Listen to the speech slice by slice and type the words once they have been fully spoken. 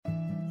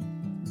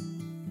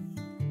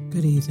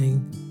Good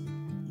evening.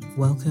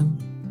 Welcome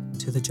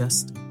to the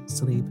Just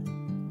Sleep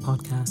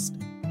podcast.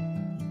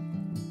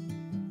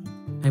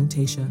 I'm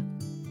Tasha,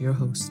 your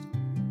host.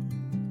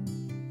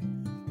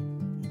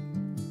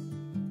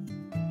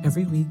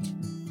 Every week,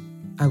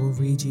 I will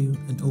read you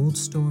an old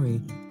story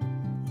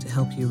to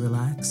help you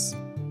relax,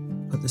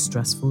 put the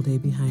stressful day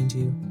behind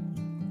you,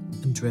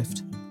 and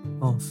drift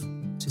off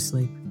to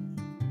sleep.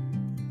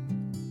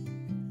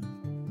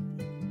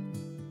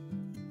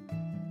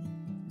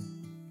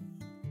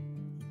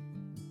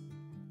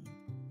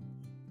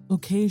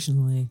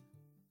 Occasionally,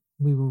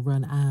 we will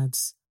run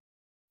ads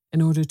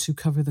in order to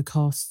cover the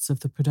costs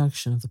of the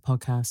production of the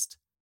podcast.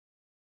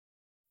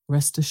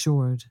 Rest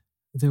assured,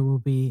 there will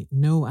be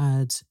no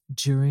ads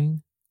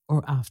during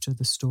or after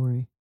the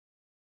story.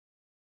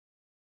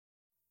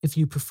 If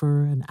you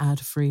prefer an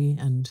ad-free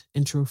and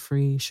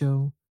intro-free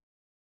show,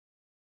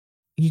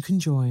 you can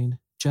join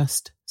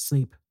Just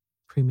Sleep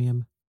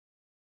Premium.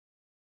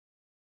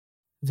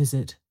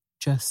 Visit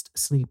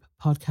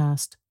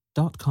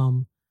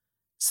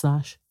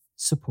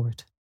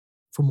justsleeppodcast.com/support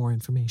for more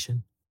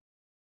information.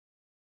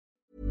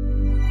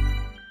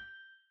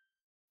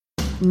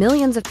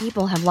 Millions of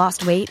people have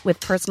lost weight with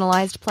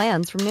personalized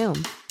plans from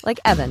Noom. Like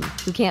Evan,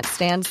 who can't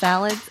stand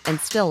salads and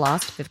still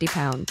lost 50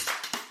 pounds.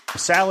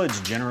 Salads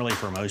generally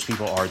for most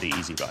people are the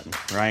easy button,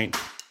 right?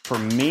 For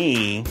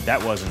me,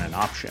 that wasn't an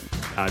option.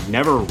 I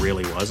never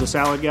really was a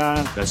salad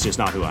guy. That's just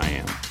not who I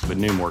am. But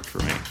Noom worked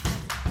for me.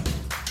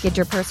 Get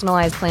your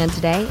personalized plan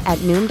today at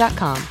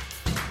Noom.com.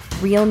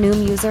 Real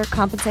Noom user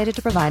compensated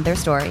to provide their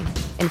story.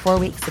 In 4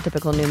 weeks, the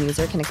typical Noom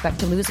user can expect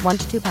to lose 1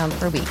 to 2 pounds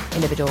per week.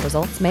 Individual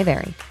results may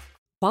vary.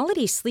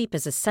 Quality sleep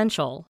is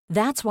essential.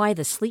 That's why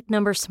the Sleep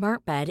Number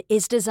Smart Bed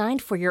is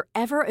designed for your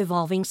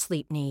ever-evolving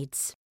sleep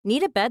needs.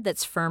 Need a bed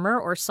that's firmer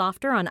or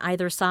softer on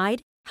either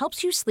side?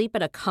 Helps you sleep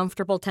at a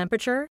comfortable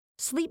temperature?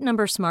 Sleep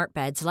Number Smart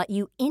Beds let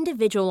you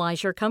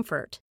individualize your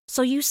comfort,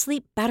 so you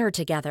sleep better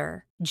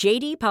together.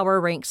 J.D. Power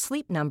ranks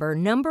Sleep Number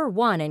number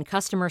 1 in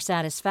customer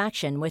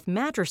satisfaction with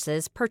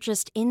mattresses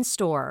purchased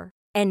in-store.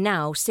 And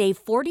now,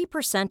 save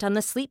 40% on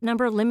the Sleep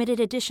Number Limited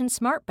Edition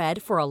Smart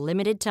Bed for a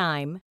limited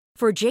time.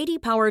 For J.D.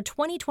 Power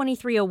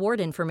 2023 award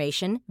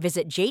information,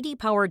 visit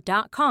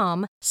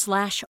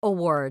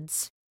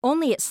jdpower.com/awards.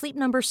 Only at Sleep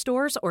Number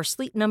stores or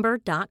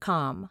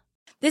sleepnumber.com.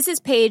 This is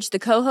Paige, the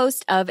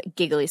co-host of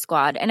Giggly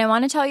Squad, and I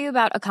want to tell you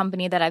about a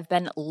company that I've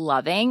been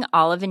loving,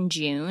 Olive &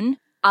 June.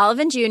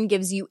 Olive & June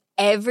gives you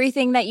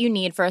everything that you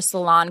need for a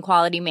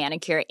salon-quality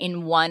manicure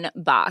in one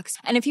box.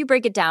 And if you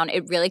break it down,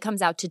 it really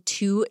comes out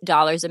to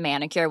 $2 a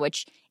manicure,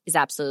 which is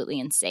absolutely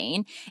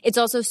insane. It's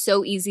also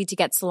so easy to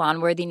get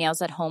salon-worthy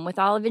nails at home with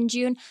Olive &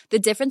 June. The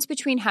difference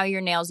between how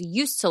your nails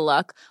used to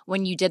look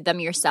when you did them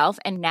yourself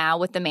and now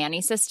with the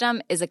Mani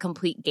system is a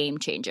complete game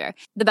changer.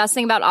 The best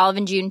thing about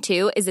Olive & June,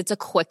 too, is it's a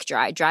quick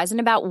dry. Dries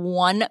in about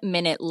 1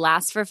 minute,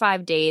 lasts for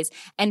 5 days,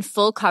 and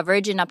full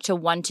coverage in up to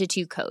 1 to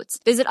 2 coats.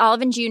 Visit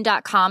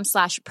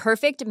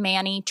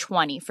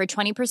oliveandjune.com/perfectmani20 for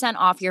 20%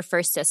 off your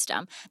first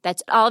system.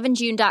 That's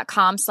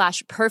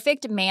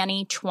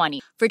oliveandjune.com/perfectmani20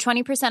 for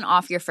 20%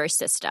 off your first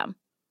system.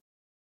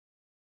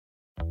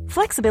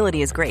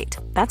 Flexibility is great.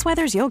 That's why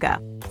there's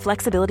yoga.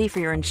 Flexibility for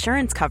your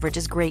insurance coverage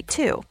is great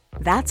too.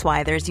 That's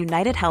why there's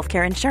United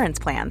Healthcare Insurance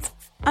Plans.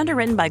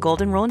 Underwritten by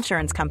Golden Rule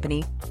Insurance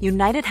Company,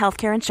 United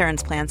Healthcare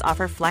Insurance Plans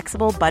offer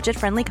flexible,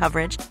 budget-friendly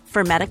coverage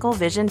for medical,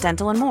 vision,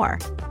 dental, and more.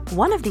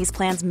 One of these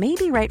plans may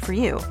be right for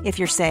you if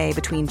you're, say,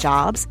 between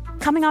jobs,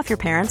 coming off your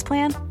parents'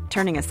 plan,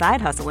 turning a side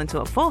hustle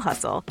into a full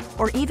hustle,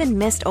 or even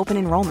missed open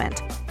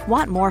enrollment.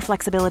 Want more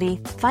flexibility?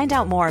 Find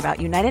out more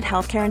about United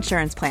Healthcare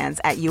Insurance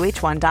Plans at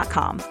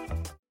uh1.com.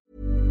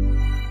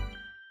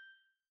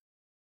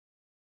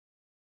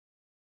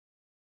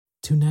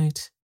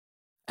 Tonight,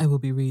 I will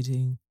be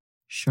reading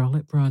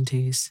Charlotte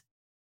Bronte's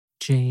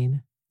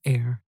Jane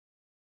Eyre.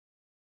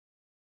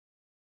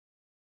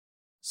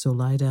 So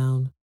lie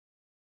down,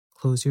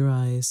 close your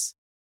eyes,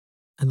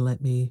 and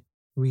let me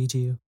read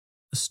you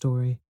a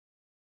story.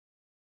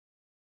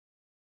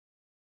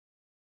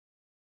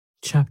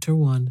 Chapter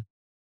 1,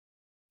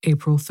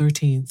 April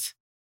 13th,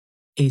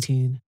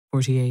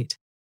 1848.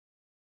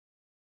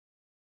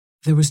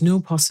 There was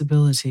no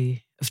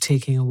possibility of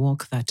taking a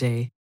walk that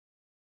day.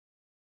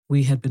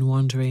 We had been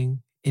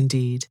wandering,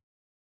 indeed,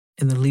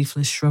 in the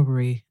leafless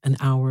shrubbery an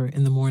hour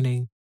in the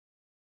morning,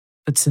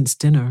 but since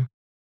dinner,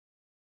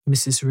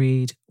 Mrs.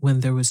 Reed,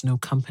 when there was no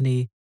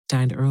company,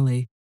 dined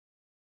early.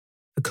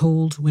 The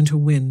cold winter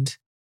wind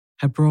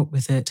had brought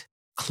with it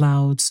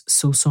clouds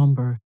so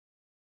sombre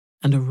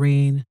and a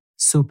rain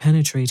so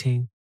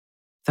penetrating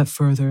that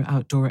further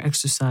outdoor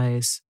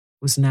exercise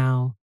was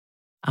now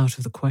out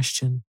of the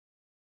question.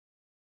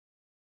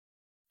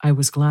 I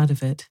was glad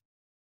of it.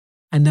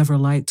 I never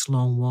liked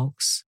long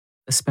walks,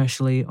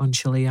 especially on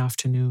chilly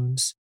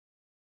afternoons.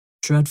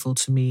 Dreadful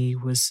to me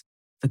was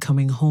the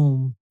coming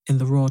home in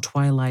the raw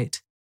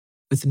twilight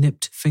with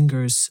nipped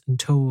fingers and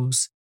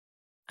toes,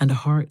 and a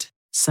heart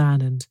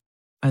saddened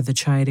by the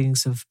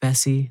chidings of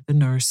Bessie, the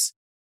nurse,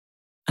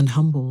 and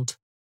humbled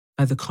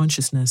by the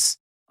consciousness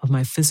of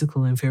my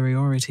physical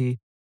inferiority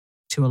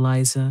to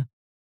Eliza,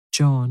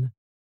 John,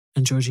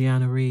 and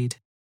Georgiana Reid.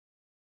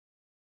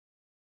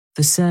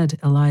 The said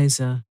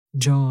Eliza,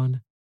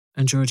 John,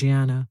 and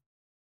Georgiana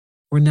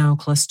were now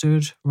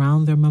clustered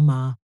round their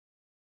mamma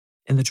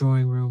in the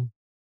drawing room.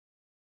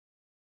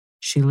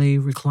 She lay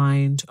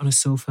reclined on a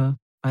sofa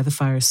by the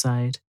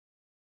fireside,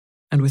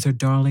 and with her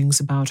darlings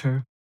about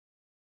her,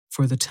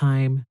 for the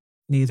time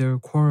neither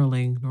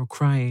quarrelling nor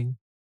crying,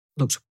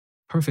 looked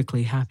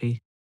perfectly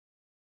happy.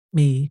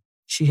 Me,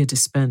 she had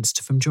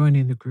dispensed from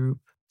joining the group,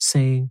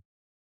 saying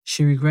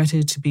she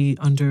regretted to be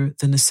under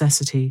the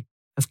necessity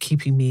of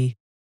keeping me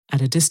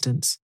at a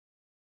distance,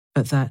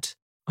 but that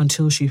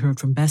until she heard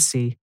from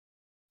Bessie,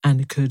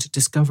 and could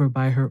discover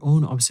by her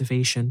own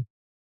observation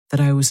that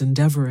I was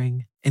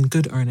endeavouring, in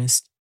good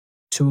earnest,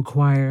 to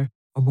acquire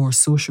a more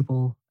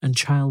sociable and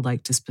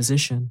childlike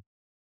disposition,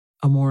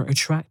 a more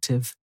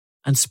attractive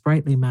and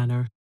sprightly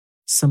manner,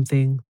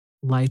 something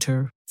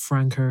lighter,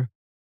 franker,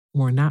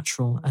 more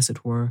natural, as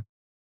it were,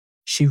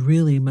 she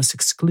really must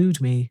exclude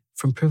me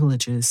from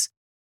privileges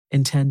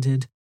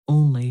intended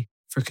only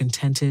for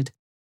contented,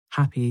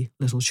 happy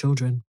little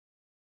children.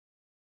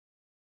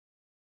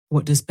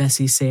 "What does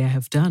Bessie say I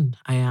have done?"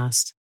 I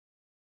asked.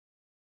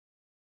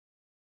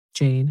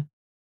 "Jane,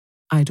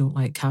 I don't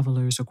like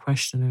cavillers or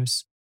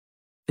questioners.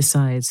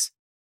 Besides,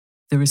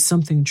 there is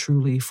something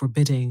truly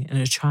forbidding in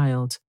a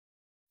child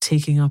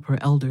taking up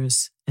her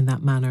elders in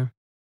that manner.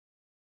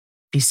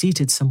 Be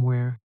seated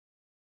somewhere,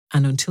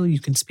 and until you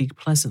can speak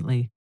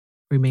pleasantly,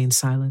 remain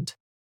silent."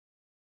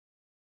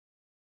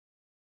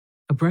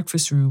 A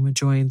breakfast room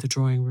adjoined the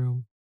drawing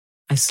room.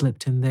 I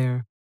slipped in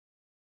there.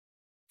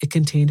 It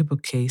contained a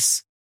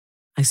bookcase.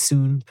 I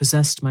soon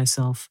possessed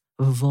myself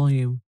of a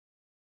volume,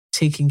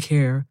 taking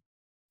care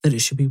that it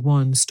should be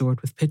one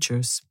stored with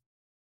pictures.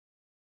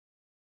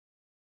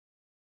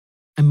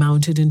 I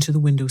mounted into the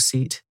window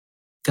seat.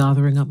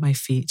 Gathering up my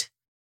feet,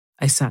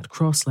 I sat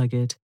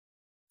cross-legged,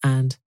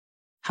 and,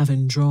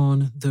 having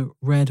drawn the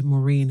red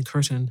moreen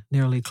curtain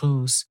nearly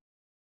close,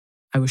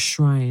 I was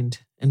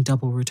shrined in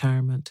double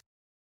retirement.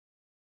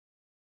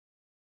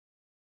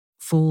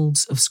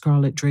 Folds of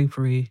scarlet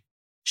drapery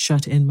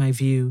shut in my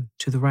view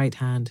to the right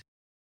hand.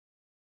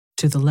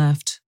 To the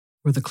left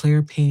were the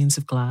clear panes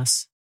of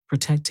glass,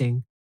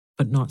 protecting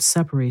but not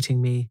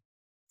separating me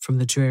from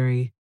the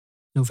dreary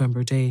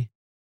November day.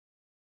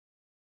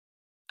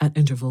 At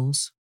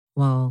intervals,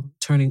 while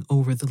turning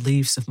over the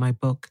leaves of my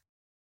book,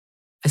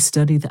 I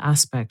studied the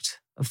aspect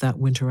of that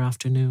winter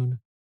afternoon.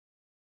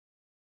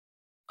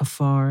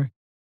 Afar,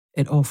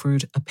 it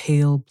offered a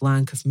pale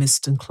blank of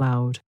mist and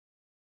cloud,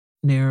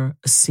 near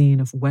a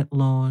scene of wet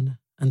lawn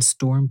and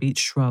storm-beat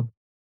shrub,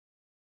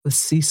 with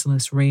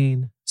ceaseless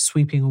rain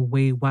sweeping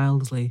away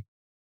wildly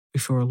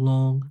before a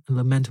long and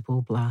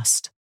lamentable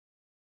blast.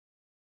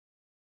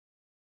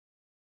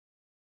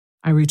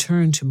 I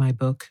returned to my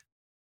book,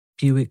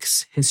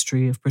 Bewick's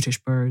History of British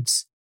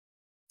Birds.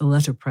 The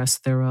letterpress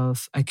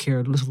thereof I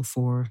cared little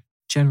for,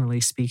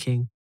 generally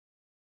speaking,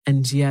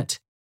 and yet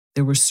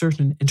there were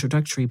certain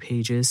introductory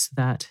pages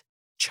that,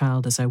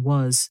 child as I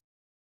was,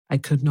 I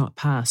could not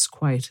pass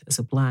quite as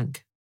a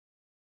blank.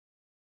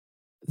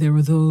 There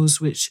were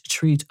those which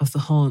treat of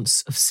the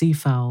haunts of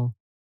seafowl,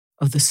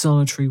 of the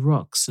solitary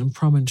rocks and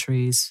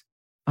promontories,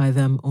 by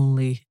them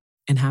only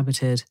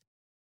inhabited,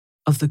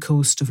 of the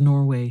coast of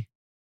Norway,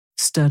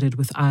 studded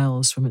with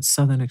isles from its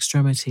southern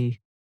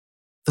extremity,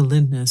 the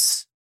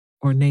Lindness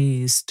or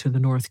Naze to the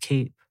North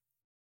Cape,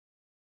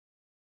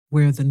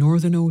 where the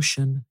Northern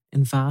Ocean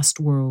in vast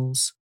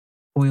whirls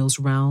boils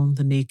round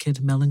the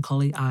naked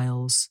melancholy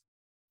isles,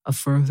 a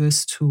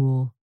furthest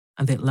Thule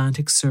and the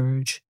Atlantic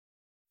surge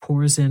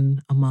pours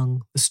in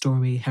among the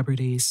stormy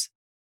Hebrides.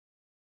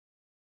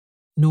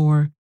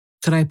 Nor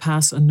could I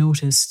pass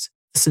unnoticed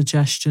the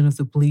suggestion of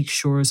the bleak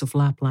shores of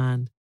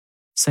Lapland,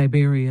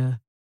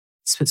 Siberia,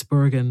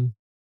 Spitsbergen,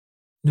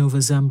 Nova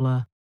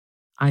Zembla,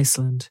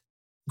 Iceland,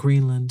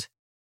 Greenland,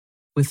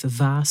 with the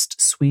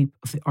vast sweep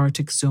of the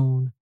Arctic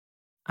zone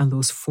and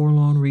those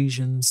forlorn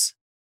regions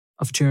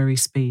of dreary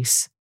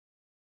space,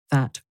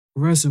 that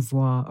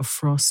reservoir of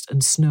frost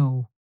and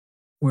snow,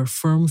 where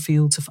firm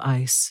fields of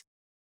ice,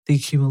 the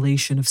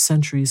accumulation of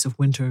centuries of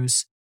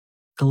winters,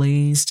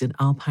 glazed in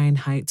alpine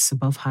heights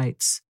above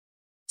heights,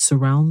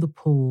 surround the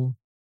pole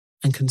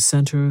and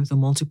concentre the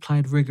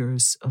multiplied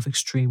rigours of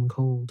extreme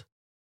cold.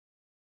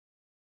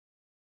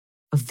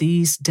 Of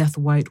these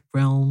death-white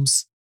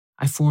realms,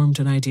 I formed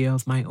an idea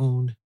of my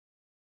own,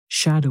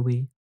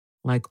 shadowy,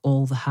 like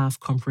all the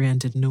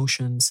half-comprehended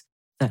notions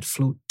that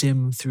float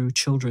dim through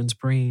children's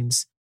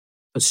brains,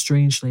 but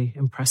strangely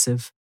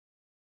impressive.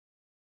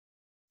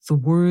 The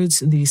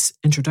words in these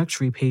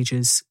introductory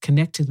pages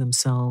connected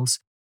themselves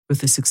with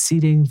the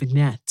succeeding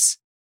vignettes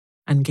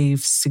and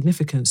gave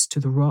significance to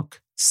the rock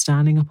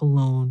standing up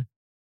alone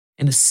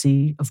in a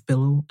sea of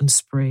billow and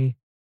spray,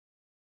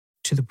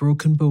 to the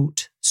broken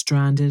boat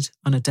stranded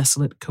on a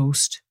desolate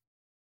coast,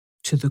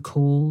 to the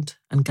cold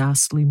and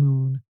ghastly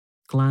moon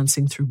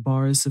glancing through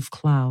bars of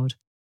cloud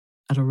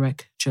at a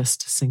wreck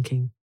just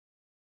sinking.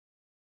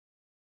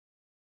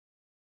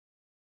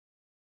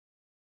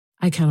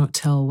 I cannot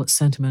tell what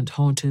sentiment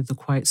haunted the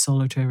quite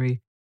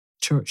solitary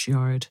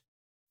churchyard,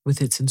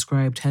 with its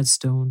inscribed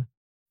headstone,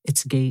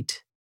 its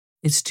gate,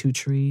 its 2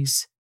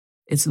 trees,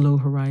 its low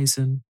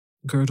horizon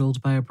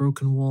girdled by a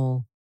broken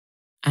wall,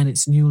 and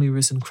its newly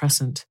risen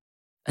crescent,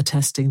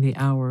 attesting the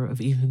hour of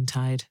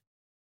eventide.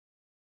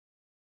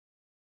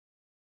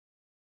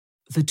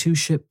 The 2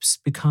 ships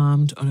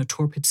becalmed on a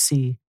torpid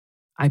sea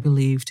I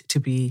believed to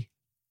be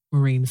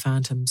marine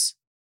phantoms.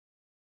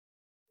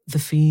 The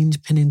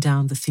fiend pinning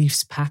down the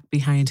thief's pack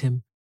behind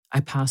him, I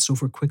passed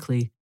over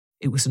quickly.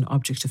 It was an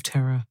object of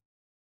terror.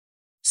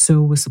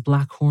 So was the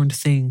black-horned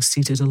thing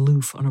seated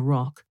aloof on a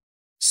rock,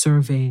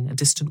 surveying a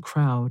distant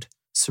crowd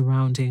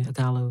surrounding a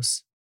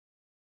gallows.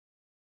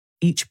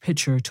 Each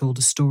picture told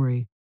a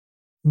story,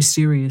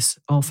 mysterious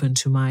often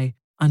to my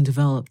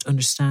undeveloped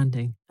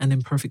understanding and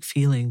imperfect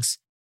feelings,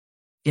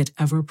 yet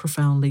ever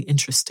profoundly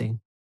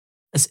interesting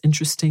as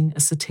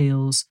the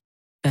tales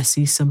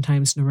Bessie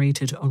sometimes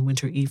narrated on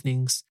winter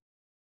evenings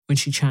when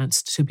she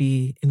chanced to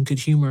be in good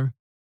humour,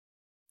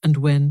 and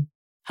when,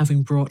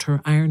 having brought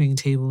her ironing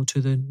table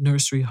to the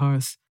nursery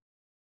hearth,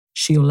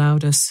 she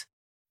allowed us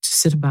to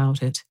sit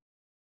about it,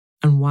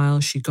 and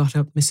while she got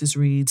up Mrs.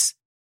 Reed's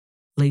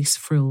lace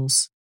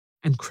frills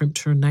and crimped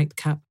her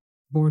nightcap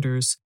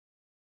borders,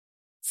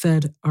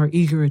 fed our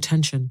eager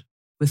attention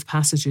with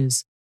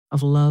passages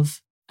of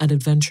love and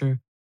adventure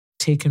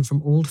taken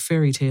from old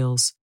fairy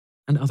tales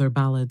and other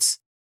ballads,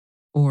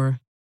 or,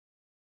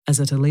 as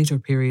at a later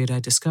period I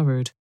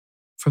discovered,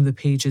 from the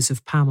pages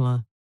of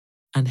Pamela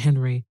and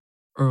Henry,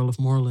 Earl of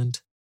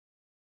Morland.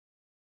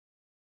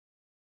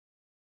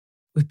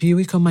 With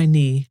Buick on my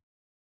knee,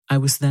 I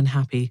was then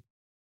happy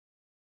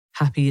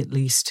at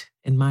least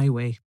in my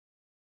way.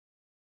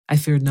 I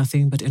feared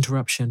nothing but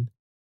interruption,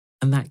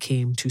 and that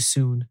came too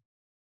soon.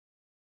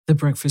 The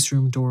breakfast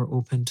room door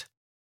opened.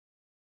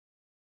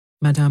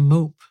 "Madame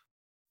Mope,"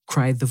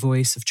 cried the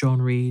voice of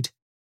John Reed.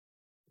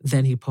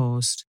 Then he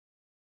paused.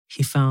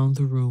 He found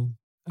the room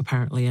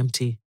apparently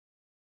empty.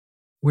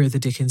 "Where the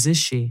dickens is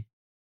she?"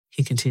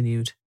 he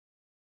continued.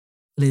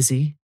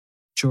 "Lizzie,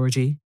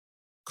 Georgie,"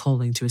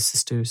 calling to his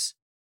sisters.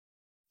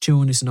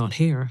 "Joan is not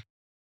here.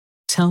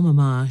 Tell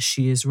Mamma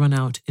she is run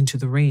out into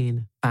the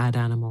rain, bad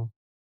animal."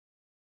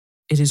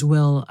 It is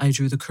well I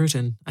drew the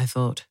curtain, I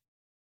thought,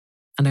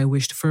 and I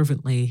wished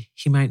fervently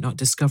he might not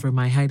discover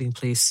my hiding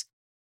place.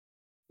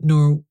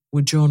 Nor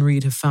would John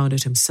Reed have found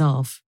it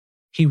himself.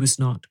 He was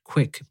not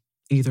quick,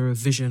 either of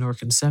vision or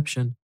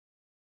conception.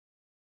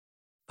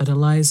 But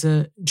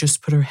Eliza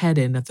just put her head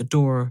in at the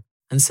door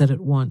and said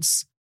at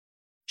once,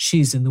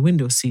 "She's in the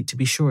window seat, to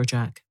be sure,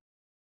 Jack."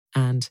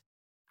 And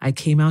I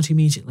came out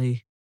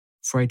immediately,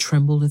 for I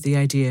trembled at the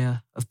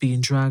idea of being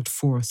dragged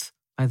forth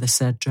by the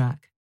said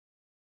Jack.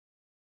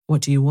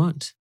 "What do you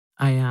want?"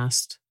 I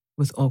asked,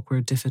 with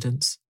awkward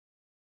diffidence.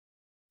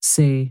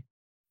 "Say,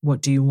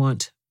 what do you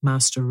want,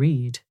 Master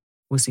Reed?"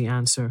 was the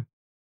answer.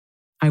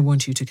 "I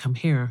want you to come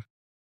here."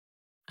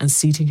 And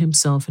seating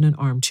himself in an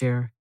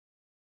armchair,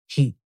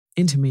 he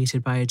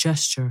intimated by a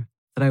gesture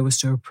that I was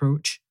to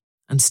approach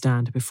and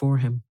stand before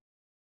him.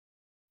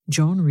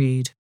 John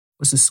Reed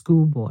was a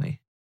schoolboy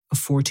of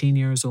 14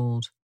 years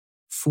old,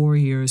 4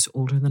 years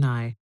older than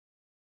I,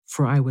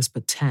 for I was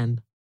but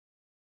 10,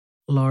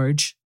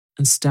 large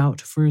and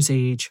stout for his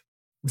age,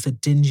 with a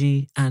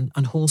dingy and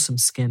unwholesome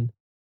skin,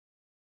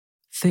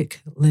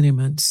 thick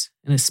lineaments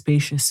in a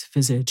spacious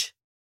visage,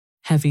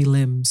 heavy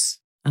limbs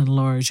and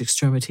large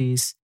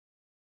extremities.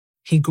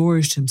 He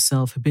gorged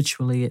himself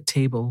habitually at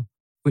table,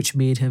 which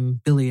made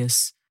him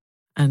bilious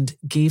and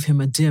gave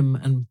him a dim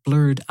and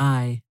blurred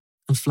eye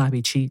and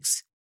flabby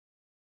cheeks.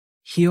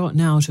 He ought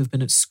now to have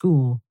been at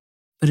school,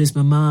 but his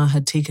mamma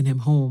had taken him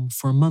home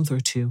for a month or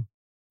 2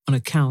 on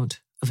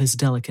account of his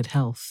delicate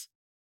health.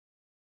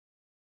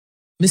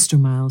 Mr.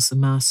 Miles, the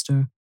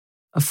master,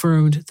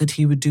 affirmed that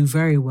he would do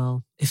very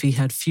well if he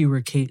had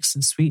fewer cakes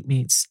and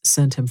sweetmeats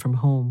sent him from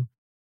home.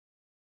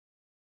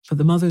 But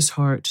the mother's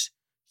heart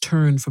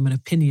turned from an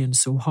opinion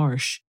so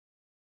harsh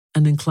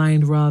and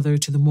inclined rather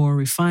to the more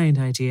refined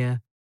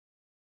idea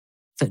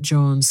that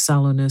John's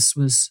sallowness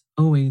was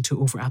owing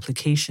to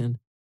over-application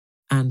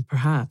and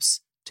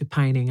perhaps to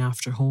pining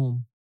after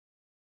home.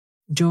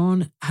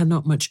 John had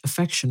not much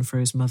affection for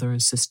his mother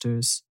and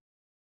sisters,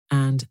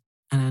 and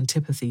an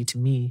antipathy to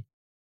me.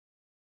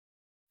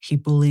 He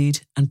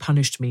bullied and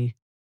punished me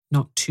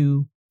not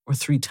 2 or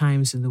 3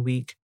 times in the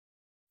week,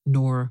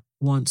 nor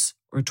once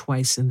or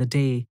twice in the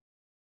day,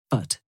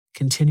 but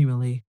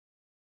continually.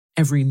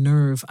 Every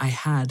nerve I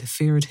had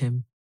feared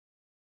him,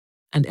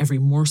 and every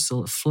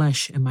morsel of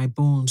flesh in my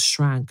bones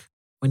shrank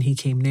when he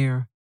came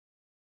near.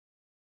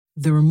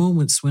 There were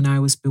moments when I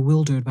was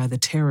bewildered by the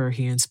terror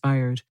he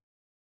inspired,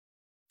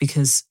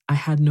 because I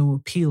had no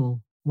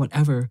appeal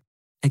whatever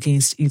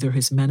against either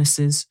his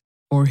menaces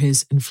or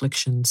his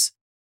inflictions.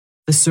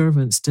 The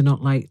servants did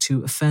not like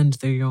to offend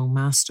their young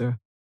master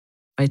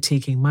by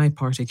taking my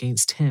part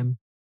against him,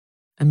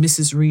 and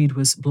Mrs. Reed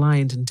was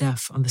blind and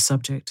deaf on the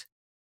subject.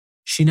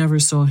 She never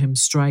saw him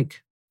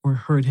strike or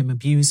heard him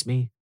abuse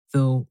me,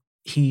 though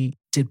he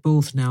did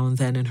both now and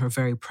then in her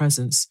very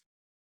presence,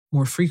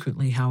 more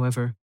frequently,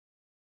 however,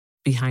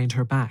 behind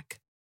her back.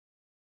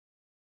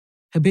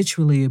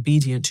 Habitually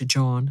obedient to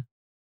John,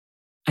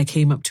 I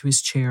came up to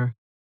his chair.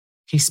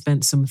 He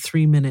spent some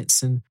 3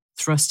 minutes in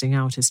thrusting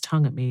out his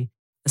tongue at me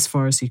as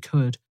far as he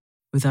could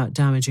without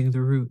damaging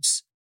the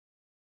roots.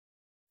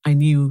 I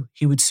knew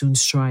he would soon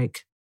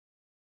strike,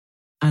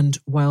 and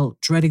while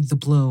dreading the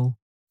blow,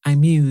 I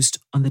mused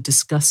on the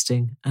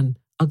disgusting and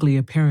ugly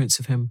appearance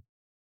of him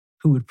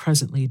who would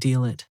presently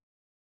deal it.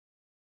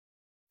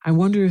 I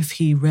wonder if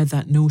he read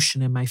that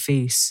notion in my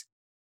face,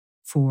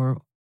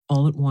 for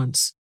all at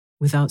once,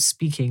 without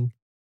speaking,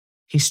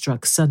 he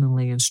struck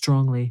suddenly and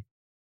strongly.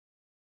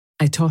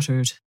 I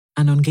tottered,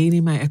 and on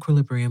gaining my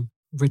equilibrium,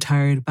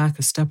 retired back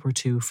a step or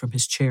two from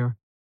his chair.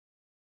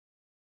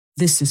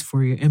 "This is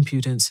for your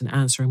impudence in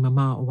answering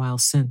Mamma a while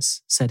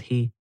since," said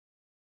he,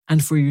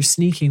 "and for your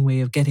sneaking way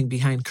of getting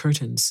behind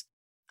curtains,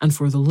 and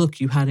for the look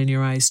you had in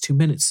your eyes 2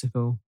 minutes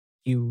ago,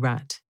 you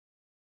rat."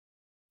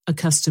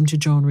 Accustomed to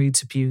John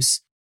Reed's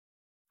abuse,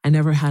 I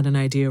never had an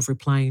idea of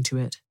replying to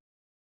it.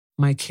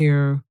 My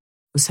care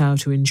was how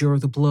to endure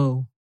the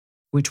blow,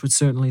 which would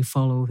certainly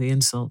follow the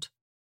insult.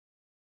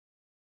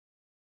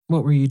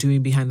 "What were you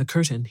doing behind the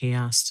curtain?" he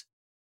asked.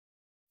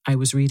 "I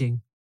was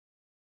reading."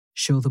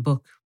 "Show the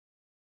book."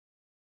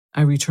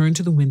 I returned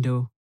to the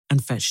window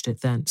and fetched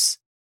it thence.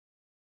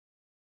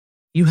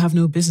 "You have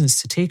no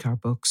business to take our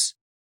books.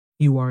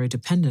 You are a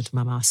dependent,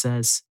 Mamma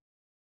says.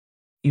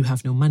 You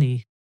have no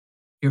money.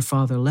 Your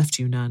father left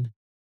you none.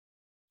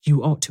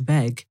 You ought to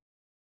beg,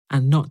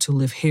 and not to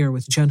live here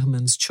with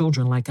gentlemen's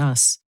children like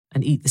us,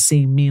 and eat the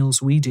same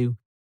meals we do,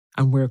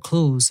 and wear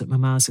clothes at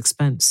Mamma's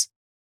expense.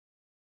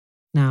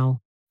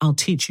 Now, I'll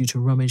teach you to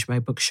rummage my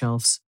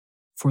bookshelves,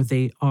 for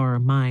they are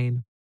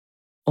mine.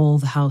 All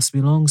the house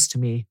belongs to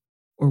me,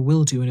 or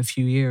will do in a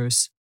few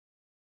years.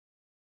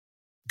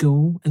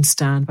 Go and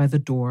stand by the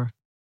door,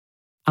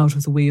 out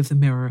of the way of the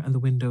mirror and the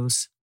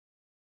windows."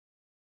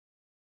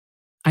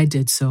 I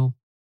did so,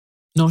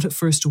 not at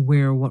first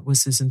aware what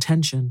was his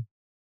intention,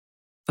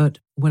 but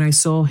when I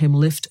saw him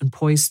lift and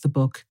poise the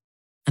book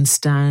and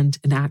stand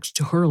in act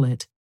to hurl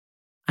it,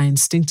 I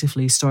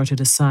instinctively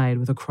started aside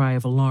with a cry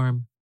of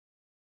alarm.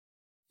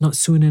 Not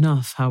soon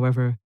enough,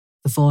 however,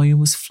 the volume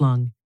was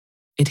flung,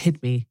 it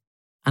hit me,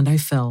 and I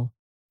fell,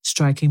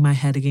 striking my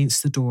head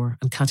against the door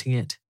and cutting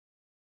it.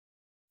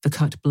 The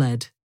cut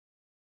bled.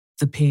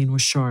 The pain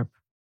was sharp.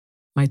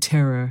 My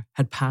terror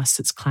had passed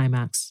its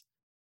climax.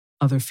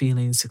 Other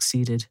feelings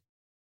succeeded.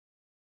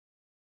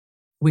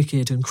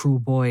 "Wicked and cruel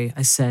boy,"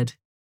 I said,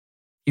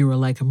 "you are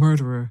like a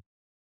murderer.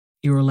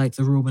 You are like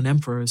the Roman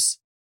emperors."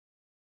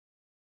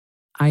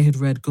 I had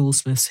read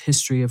Goldsmith's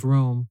History of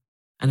Rome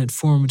and had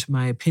formed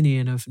my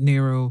opinion of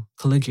Nero,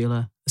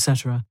 Caligula,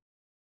 etc.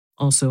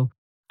 Also,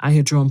 I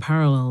had drawn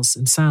parallels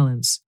in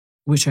silence,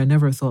 which I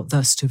never thought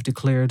thus to have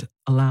declared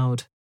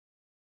aloud.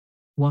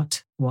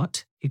 What?"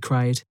 he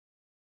cried.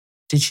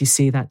 "Did she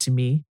say that to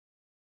me?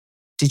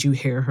 Did you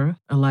hear her,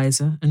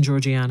 Eliza and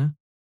Georgiana?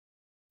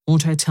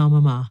 Won't I tell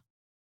Mamma?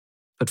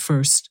 But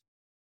first,"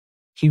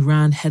 he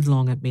ran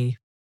headlong at me.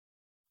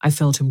 I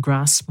felt him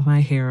grasp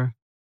my hair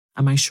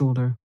and my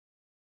shoulder.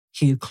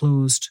 He had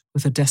closed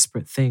with a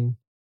desperate thing.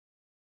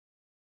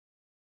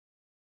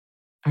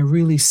 I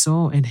really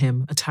saw in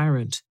him a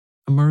tyrant,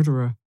 a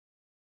murderer.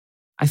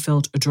 I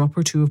felt a drop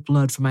or two of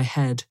blood from my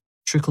head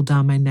trickle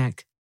down my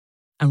neck,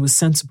 and was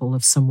sensible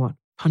of somewhat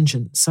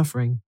pungent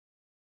suffering.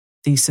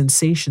 These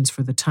sensations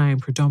for the time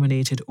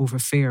predominated over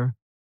fear,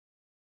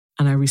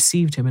 and I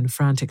received him in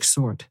frantic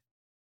sort.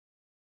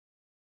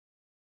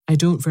 I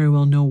don't very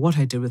well know what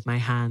I did with my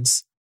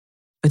hands,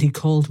 but he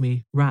called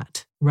me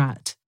rat,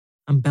 rat,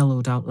 and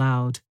bellowed out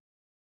loud.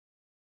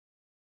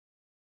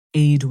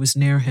 Aid was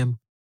near him.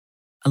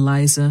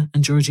 Eliza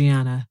and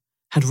Georgiana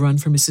had run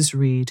for Mrs.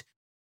 Reed,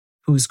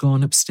 who was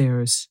gone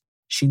upstairs.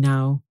 She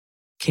now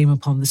came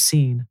upon the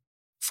scene,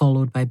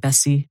 followed by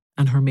Bessie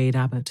and her maid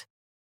Abbott.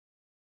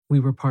 We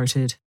were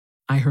parted.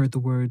 I heard the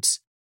words,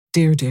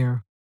 "Dear,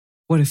 dear,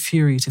 what a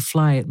fury to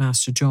fly at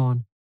Master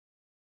John.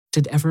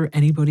 Did ever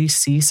anybody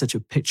see such a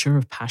picture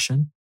of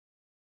passion?"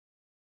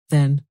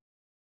 Then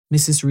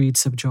Mrs. Reed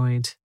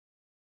subjoined,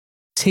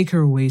 "Take her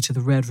away to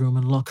the Red Room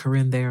and lock her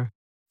in there."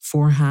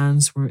 4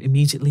 hands were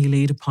immediately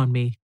laid upon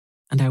me,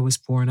 and I was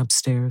borne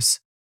upstairs.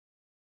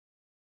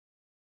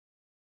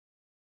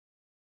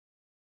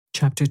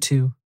 Chapter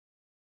 2.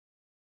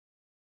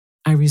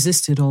 I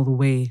resisted all the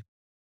way,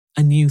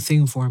 a new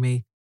thing for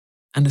me,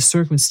 and a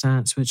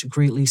circumstance which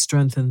greatly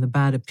strengthened the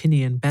bad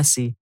opinion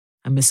Bessie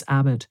and Miss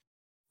Abbott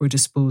were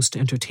disposed to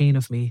entertain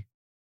of me.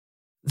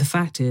 The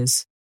fact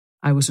is,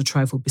 I was a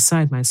trifle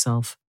beside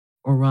myself,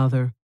 or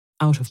rather,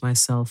 out of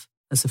myself,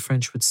 as the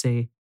French would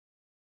say.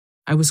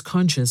 I was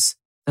conscious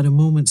that a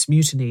moment's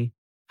mutiny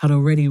had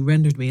already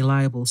rendered me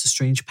liable to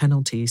strange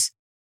penalties,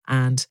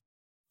 and,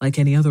 like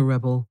any other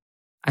rebel,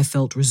 I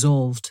felt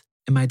resolved,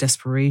 in my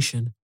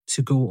desperation,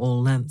 to go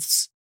all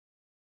lengths.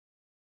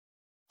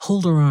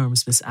 "Hold her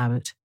arms, Miss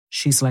Abbott.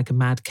 She's like a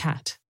mad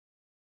cat."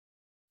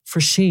 For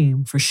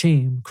shame,"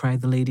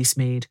 cried the lady's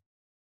maid.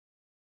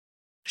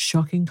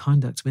 Shocking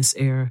conduct, Miss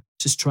Eyre,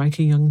 to strike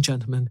a young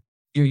gentleman,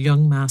 your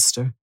young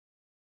master.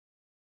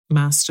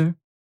 Master?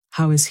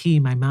 How is he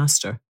my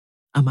master?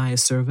 Am I a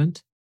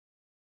servant?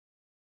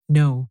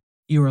 No,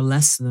 you are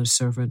less than a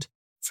servant,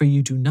 for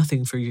you do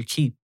nothing for your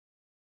keep.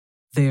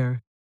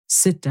 There,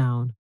 sit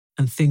down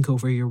and think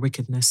over your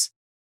wickedness.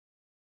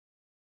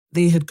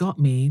 They had got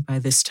me by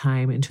this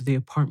time into the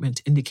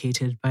apartment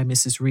indicated by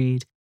Mrs.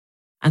 Reed,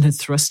 and had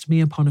thrust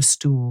me upon a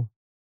stool.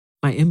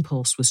 My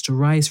impulse was to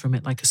rise from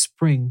it like a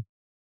spring.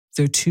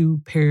 Their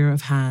 2 pair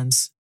of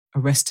hands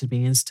arrested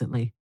me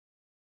instantly.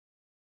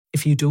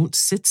 If you don't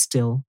sit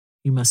still,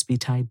 you must be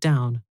tied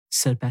down,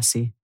 said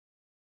Bessie.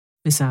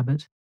 Miss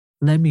Abbott,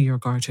 lend me your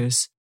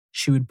garters.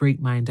 She would break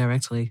mine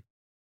directly.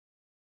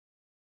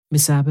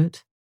 Miss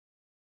Abbott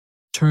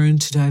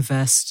turned to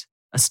divest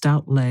a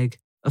stout leg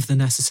of the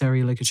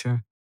necessary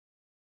ligature.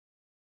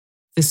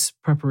 This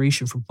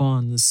preparation for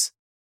bonds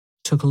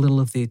took a little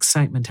of the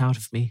excitement out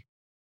of me.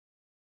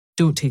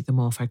 Don't take them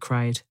off, I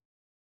cried.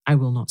 I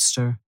will not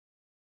stir.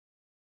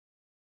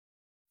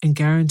 In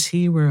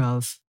guarantee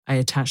whereof, I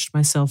attached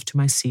myself to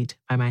my seat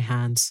by my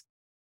hands.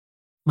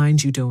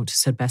 Mind you don't,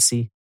 said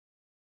Bessie,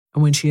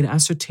 and when she had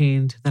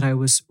ascertained that I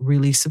was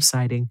really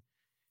subsiding,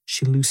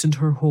 she loosened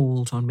her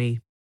hold on me.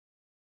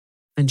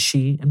 Then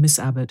she and Miss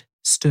Abbott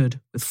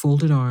stood with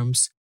folded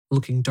arms,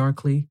 looking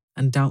darkly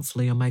and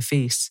doubtfully on my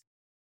face,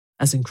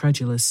 as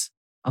incredulous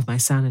of my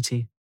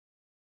sanity.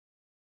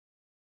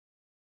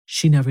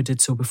 She never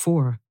did so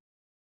before,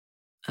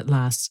 at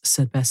last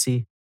said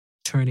Bessie,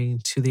 turning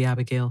to the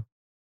Abigail.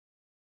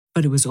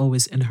 But it was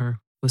always in her,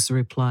 was the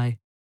reply.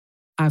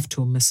 I've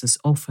told Mrs.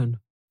 often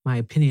my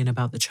opinion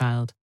about the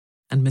child,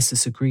 and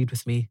Mrs. agreed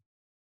with me.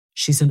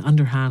 She's an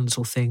underhand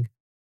little thing.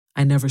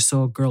 I never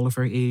saw a girl of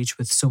her age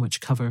with so much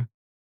cover.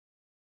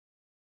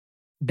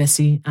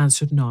 Bessie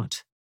answered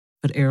not,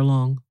 but ere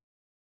long,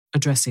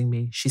 addressing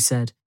me, she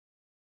said,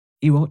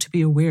 You ought to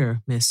be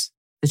aware, miss,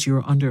 that you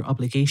are under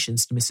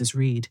obligations to Mrs.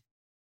 Reed.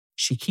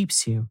 She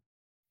keeps you.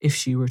 If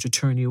she were to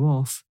turn you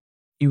off,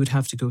 you would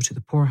have to go to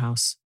the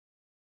poorhouse.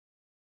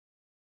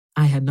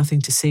 I had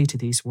nothing to say to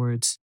these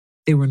words.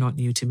 They were not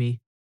new to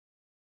me.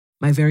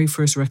 My very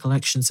first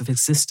recollections of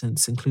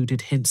existence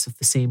included hints of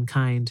the same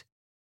kind.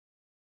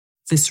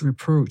 This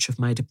reproach of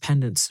my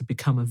dependence had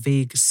become a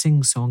vague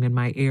sing-song in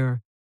my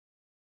ear,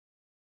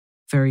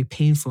 very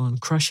painful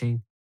and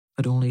crushing,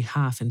 but only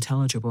half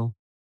intelligible.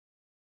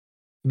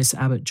 Miss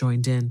Abbott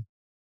joined in.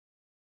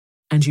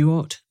 And you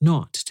ought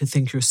not to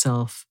think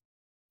yourself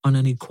on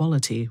an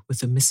equality with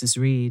the Mrs.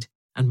 Reed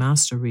and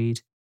Master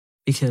Reed,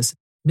 because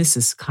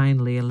Mrs.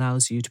 kindly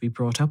allows you to be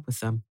brought up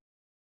with them.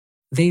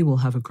 They will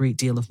have a great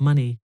deal of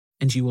money,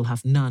 and you will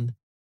have none.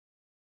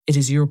 It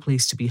is your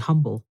place to be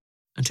humble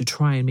and to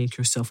try and make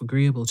yourself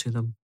agreeable to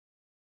them.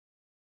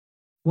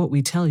 What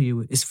we tell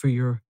you is for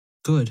your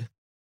good,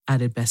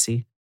 added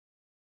Bessie,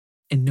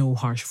 in no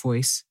harsh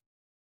voice.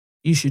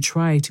 You should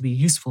try to be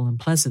useful and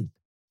pleasant,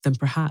 then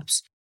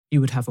perhaps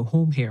you would have a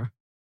home here.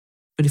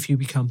 But if you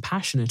become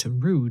passionate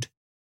and rude,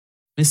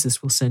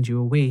 Mrs. will send you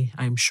away,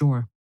 I am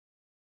sure.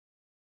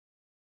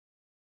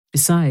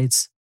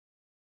 Besides,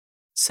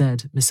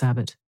 said Miss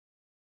Abbott,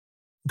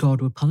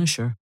 God would punish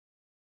her.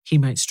 He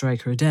might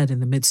strike her dead in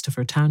the midst of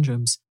her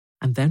tantrums,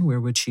 and then where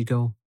would she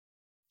go?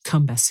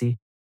 Come, Bessie,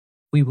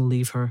 we will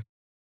leave her.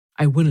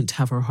 I wouldn't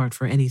have her heart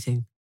for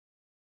anything.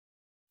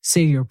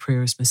 Say your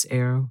prayers, Miss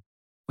Eyre,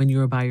 when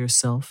you are by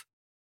yourself,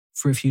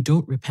 for if you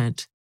don't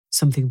repent,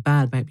 something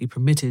bad might be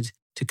permitted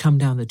to come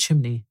down the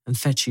chimney and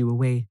fetch you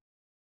away.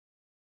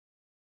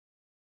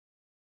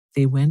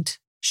 They went,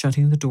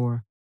 shutting the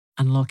door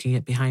and locking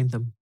it behind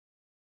them.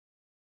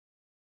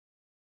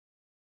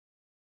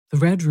 The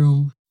Red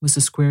Room was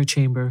a square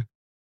chamber,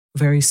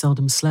 very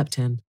seldom slept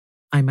in,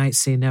 I might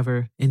say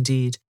never,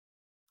 indeed,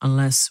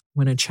 unless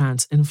when a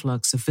chance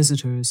influx of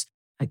visitors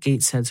at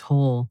Gateshead's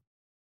Hall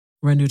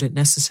rendered it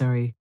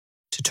necessary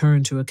to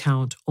turn to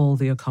account all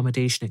the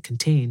accommodation it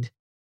contained.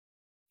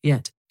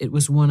 Yet it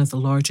was one of the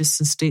largest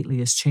and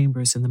stateliest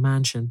chambers in the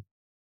mansion.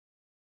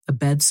 A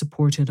bed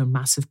supported on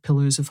massive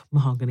pillars of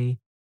mahogany,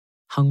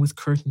 hung with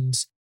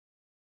curtains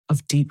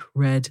of deep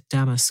red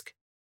damask,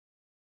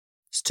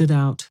 stood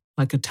out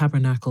like a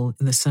tabernacle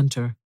in the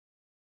centre.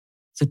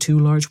 The 2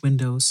 large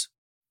windows,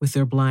 with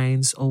their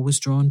blinds always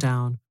drawn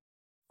down,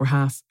 were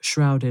half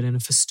shrouded in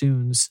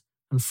festoons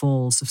and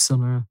folds of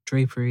similar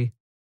drapery.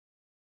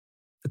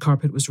 The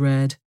carpet was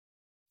red.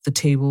 The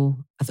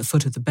table at the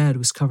foot of the bed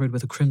was covered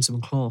with a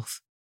crimson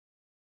cloth.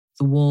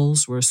 The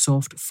walls were a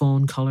soft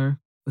fawn colour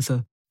with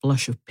a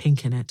blush of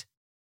pink in it.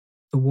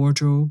 The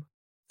wardrobe,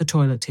 the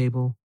toilet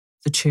table,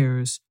 the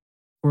chairs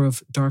were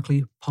of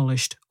darkly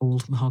polished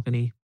old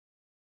mahogany.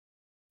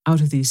 Out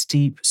of these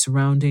deep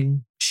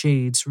surrounding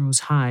shades rose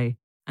high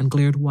and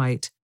glared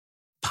white,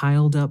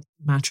 piled up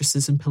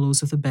mattresses and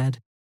pillows of the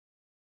bed,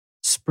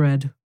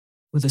 spread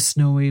with a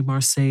snowy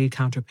Marseille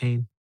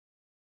counterpane.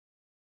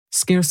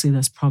 Scarcely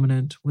less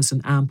prominent was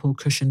an ample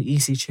cushioned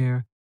easy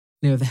chair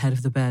near the head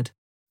of the bed,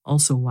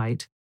 also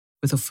white,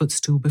 with a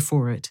footstool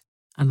before it,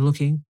 and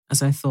looking,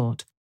 as I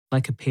thought,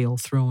 like a pale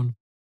throne.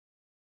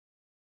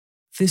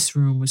 This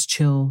room was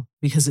chill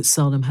because it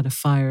seldom had a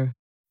fire.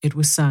 It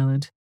was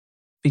silent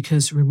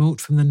because remote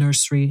from the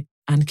nursery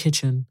and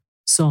kitchen,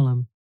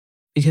 solemn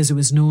because it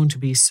was known to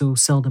be so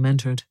seldom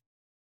entered.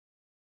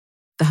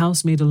 The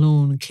housemaid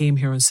alone came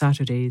here on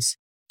Saturdays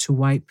to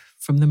wipe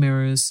from the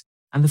mirrors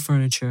and the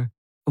furniture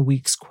a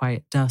week's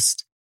quiet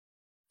dust,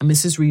 and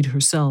Mrs. Reed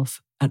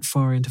herself, at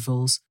far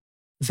intervals,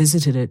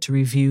 visited it to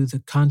review the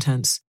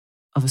contents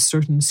of a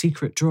certain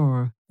secret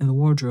drawer in the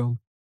wardrobe,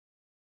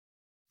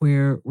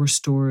 where were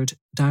stored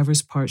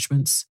divers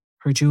parchments,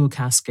 her jewel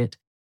casket,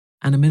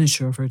 and a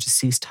miniature of her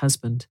deceased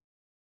husband.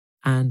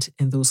 And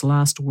in those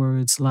last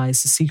words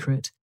lies the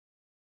secret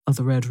of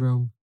the Red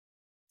Room,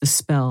 the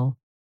spell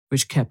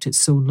which kept it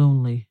so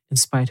lonely in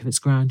spite of its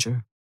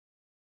grandeur.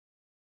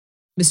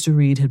 Mr.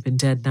 Reed had been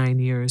dead 9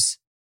 years.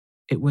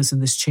 It was in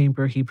this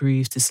chamber he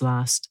breathed his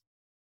last.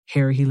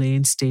 Here he lay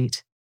in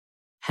state.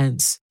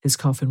 Hence his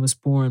coffin was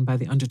borne by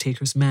the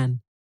undertaker's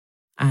men,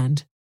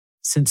 and,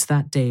 since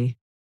that day,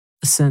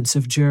 a sense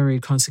of dreary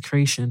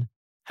consecration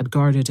had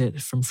guarded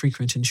it from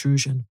frequent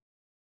intrusion.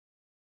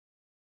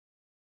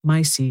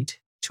 My seat,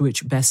 to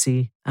which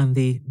Bessie and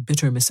the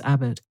bitter Miss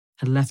Abbott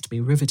had left me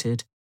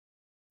riveted,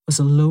 was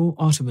a low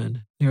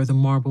ottoman near the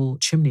marble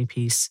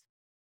chimney-piece.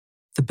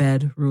 The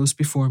bed rose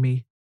before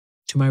me.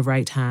 To my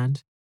right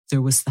hand,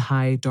 there was the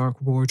high,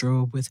 dark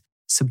wardrobe with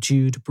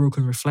subdued,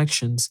 broken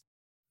reflections,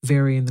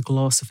 varying the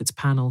gloss of its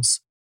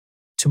panels.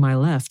 To my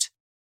left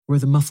were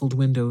the muffled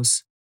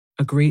windows,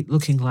 a great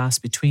looking-glass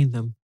between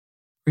them,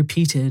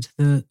 repeated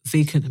the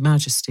vacant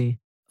majesty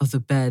of the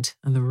bed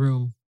and the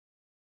room.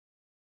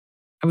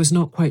 I was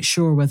not quite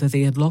sure whether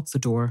they had locked the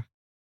door,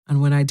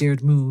 and when I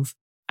dared move,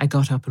 I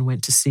got up and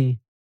went to see.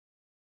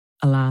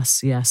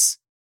 Alas, yes,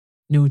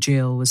 no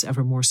jail was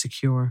ever more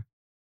secure.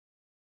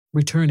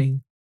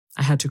 Returning,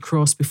 I had to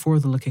cross before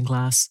the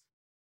looking-glass.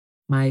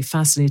 My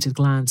fascinated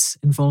glance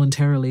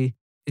involuntarily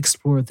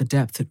explored the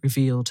depth it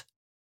revealed.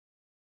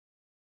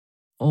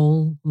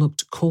 All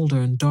looked colder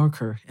and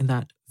darker in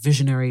that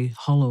visionary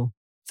hollow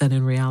than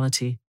in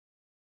reality,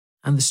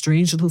 and the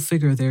strange little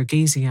figure there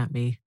gazing at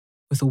me,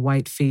 with a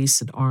white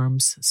face and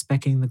arms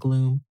specking the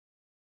gloom,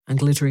 and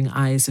glittering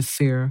eyes of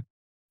fear,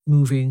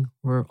 moving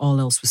where all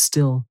else was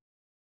still,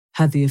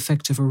 had the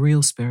effect of a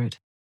real spirit.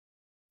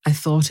 I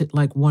thought it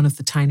like one of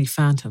the tiny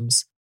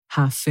phantoms,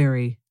 half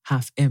fairy,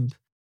 half imp,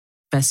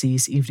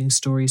 Bessie's evening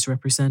stories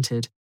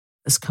represented,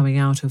 as coming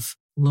out of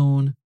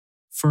lone,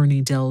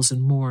 ferny dells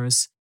and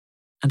moors,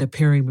 and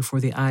appearing before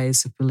the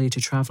eyes of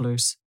belated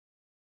travellers.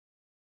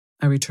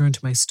 I returned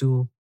to my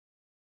stool.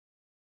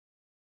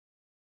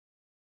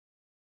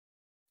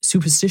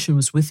 Superstition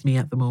was with me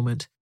at the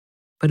moment,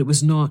 but it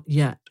was not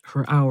yet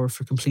her hour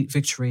for complete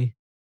victory.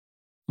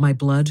 My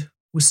blood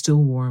was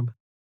still warm.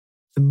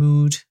 The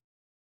mood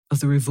of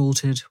the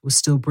revolted was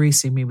still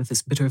bracing me with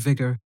its bitter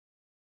vigour.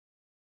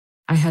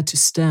 I had to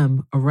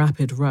stem a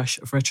rapid rush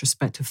of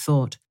retrospective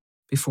thought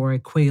before I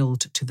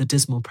quailed to the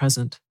dismal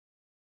present.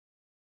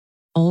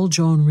 All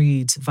John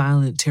Reed's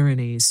violent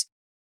tyrannies,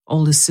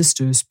 all his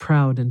sister's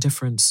proud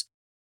indifference,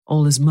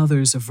 all his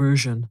mother's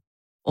aversion,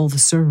 all the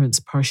servants'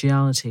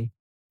 partiality,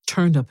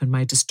 turned up in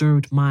my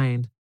disturbed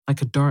mind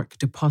like a dark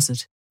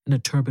deposit in a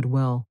turbid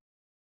well.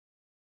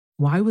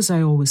 Why was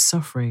I always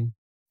suffering,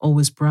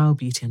 always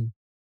browbeaten,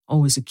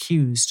 always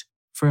accused,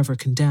 forever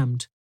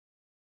condemned?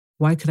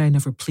 Why could I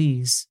never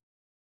please?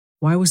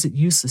 Why was it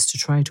useless to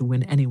try to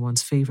win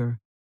anyone's favour?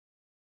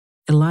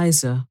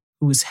 Eliza,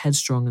 who was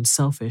headstrong and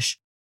selfish,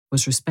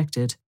 was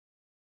respected.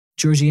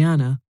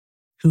 Georgiana,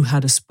 who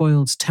had a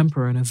spoiled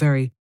temper and a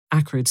very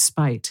acrid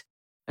spite,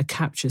 a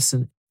captious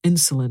and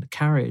insolent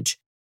carriage,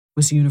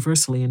 was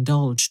universally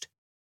indulged.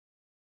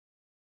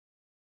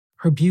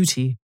 Her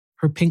beauty,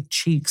 her pink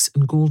cheeks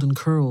and golden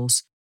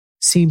curls,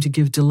 seemed to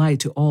give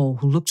delight to all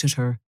who looked at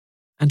her,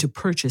 and to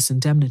purchase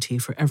indemnity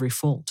for every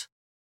fault.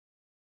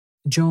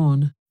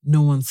 John,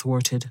 no one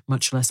thwarted,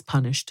 much less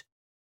punished,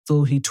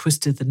 though he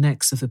twisted the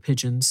necks of the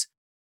pigeons,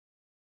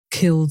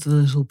 killed the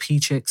little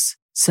pea-chicks,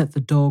 set the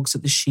dogs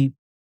at the sheep,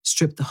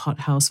 stripped the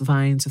hothouse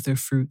vines of their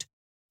fruit,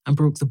 and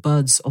broke the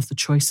buds off the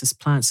choicest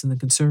plants in the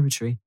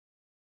conservatory.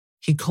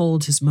 He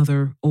called his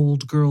mother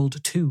old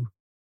girled too,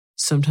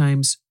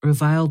 sometimes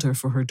reviled her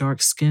for her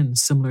dark skin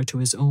similar to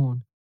his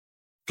own,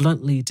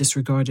 bluntly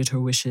disregarded her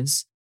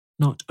wishes,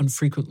 not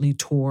unfrequently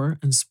tore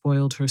and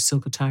spoiled her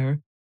silk attire,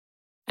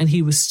 and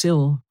he was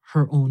still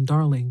her own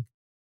darling.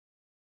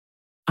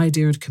 I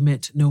dared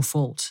commit no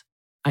fault.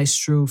 I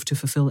strove to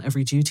fulfill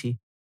every duty,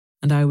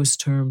 and I was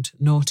termed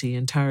naughty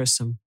and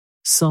tiresome,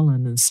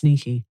 sullen and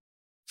sneaky,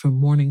 from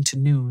morning to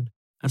noon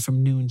and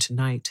from noon to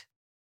night.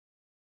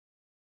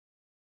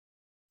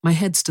 My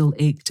head still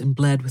ached and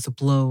bled with the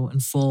blow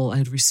and fall I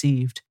had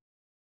received.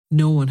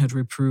 No one had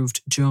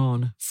reproved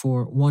John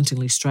for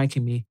wantonly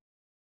striking me,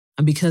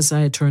 and because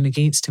I had turned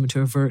against him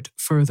to avert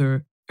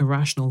further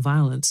irrational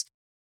violence,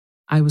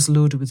 I was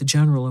loaded with the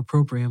general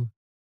opprobrium.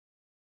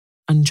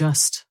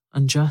 Unjust,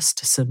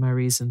 unjust, said my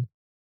reason,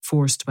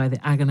 forced by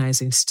the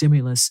agonizing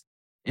stimulus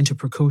into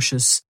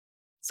precocious,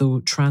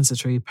 though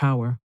transitory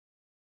power.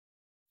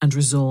 And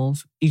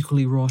resolve,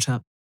 equally wrought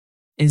up,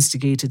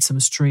 instigated some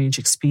strange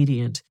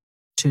expedient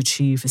to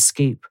achieve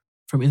escape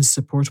from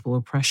insupportable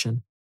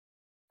oppression,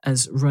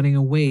 as running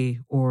away,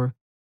 or,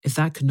 if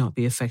that could not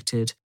be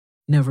effected,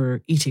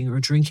 never eating or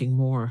drinking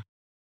more,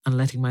 and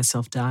letting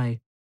myself die.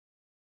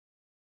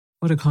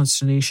 What a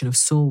consternation of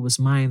soul was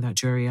mine that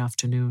dreary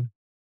afternoon.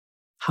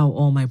 How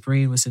all my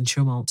brain was in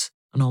tumult,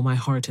 and all my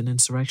heart in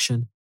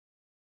insurrection.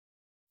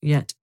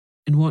 Yet,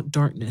 in what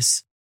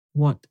darkness,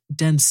 what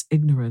dense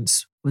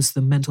ignorance was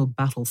the mental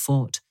battle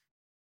fought?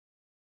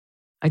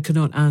 I could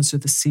not answer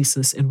the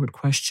ceaseless inward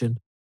question,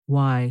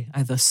 why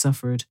I thus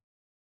suffered.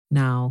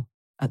 Now,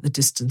 at the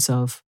distance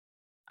of,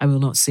 I will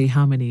not say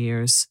how many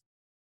years,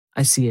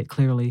 I see it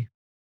clearly.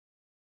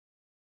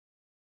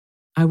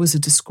 I was a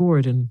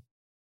discord in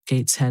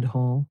Gateshead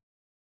Hall.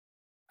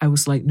 I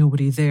was like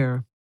nobody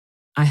there.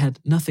 I had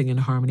nothing in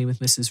harmony with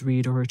Mrs.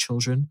 Reed or her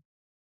children.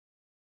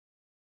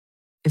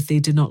 If they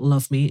did not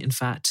love me, in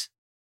fact,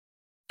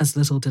 as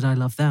little did I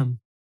love them.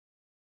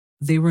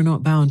 They were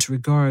not bound to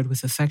regard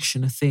with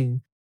affection a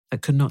thing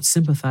that could not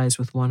sympathize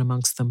with one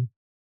amongst them.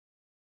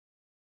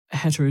 A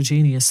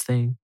heterogeneous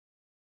thing,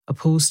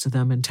 opposed to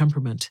them in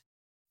temperament,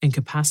 in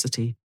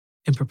capacity,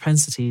 in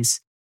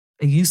propensities,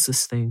 a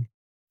useless thing,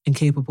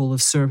 incapable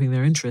of serving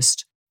their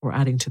interest or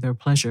adding to their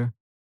pleasure,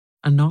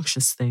 a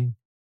noxious thing,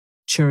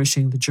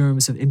 cherishing the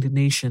germs of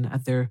indignation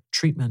at their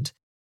treatment,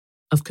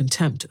 of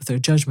contempt of their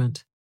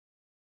judgment.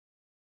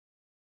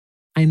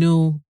 I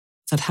know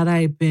that had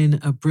I been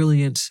a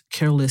brilliant,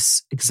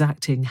 careless,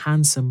 exacting,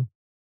 handsome,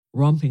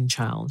 romping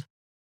child,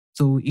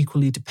 though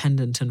equally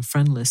dependent and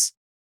friendless,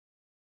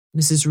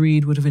 Mrs.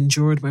 Reed would have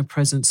endured my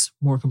presence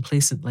more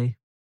complacently.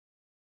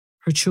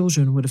 Her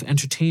children would have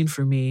entertained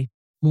for me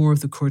more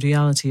of the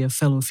cordiality of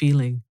fellow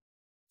feeling.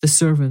 The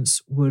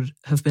servants would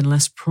have been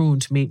less prone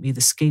to make me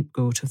the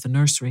scapegoat of the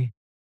nursery.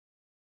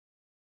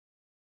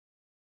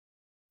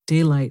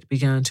 Daylight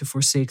began to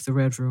forsake the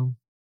Red Room.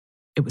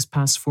 It was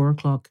past 4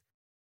 o'clock,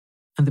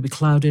 and the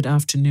beclouded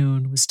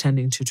afternoon was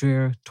tending to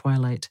drear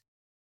twilight.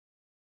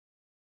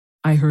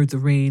 I heard the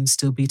rain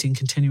still beating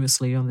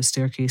continuously on the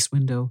staircase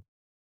window,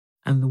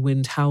 and the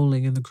wind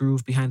howling in the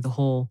groove behind the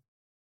hall.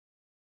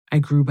 I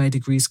grew by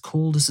degrees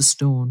cold as a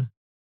stone,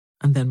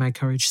 and then my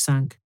courage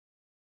sank.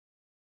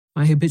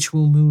 My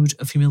habitual mood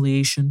of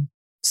humiliation,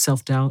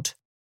 self-doubt,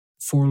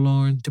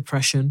 forlorn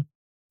depression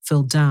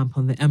fell damp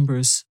on the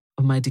embers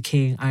of my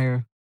decaying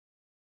ire.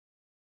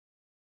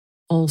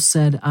 All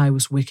said I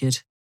was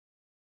wicked,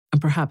 and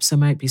perhaps I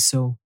might be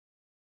so.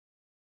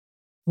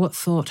 What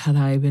thought had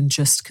I been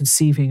just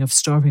conceiving of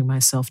starving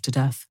myself to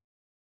death?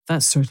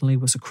 That certainly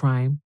was a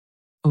crime.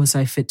 Or was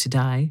I fit to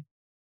die?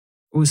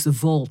 Or was the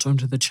vault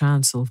under the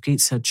chancel of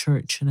Gateshead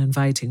Church an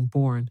inviting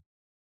bourne?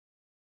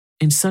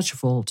 In such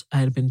vault, I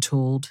had been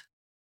told,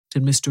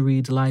 did Mr.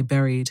 Reed lie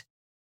buried,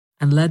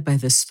 and led by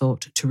this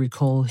thought to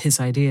recall his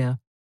idea.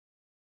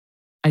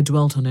 I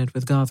dwelt on it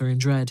with gathering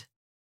dread.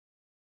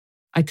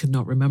 I could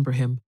not remember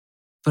him,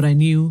 but I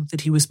knew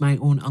that he was my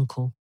own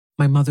uncle,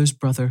 my mother's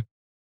brother,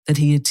 that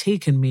he had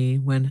taken me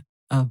when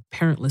a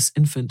parentless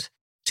infant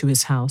to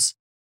his house,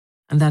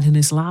 and that in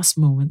his last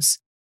moments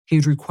he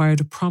had required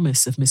a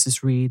promise of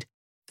Mrs. Reed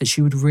that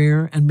she would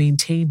rear and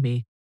maintain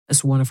me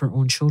as one of her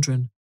own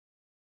children.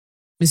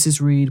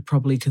 Mrs. Reed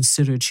probably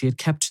considered she had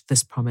kept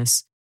this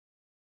promise,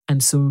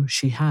 and so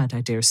she had,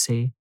 I dare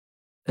say,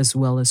 as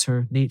well as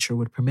her nature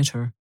would permit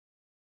her.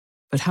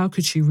 But how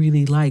could she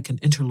really like an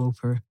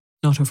interloper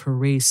not of her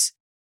race,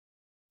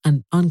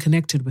 and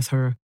unconnected with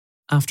her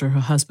after her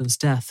husband's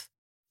death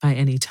by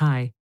any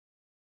tie?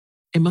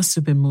 It must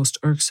have been most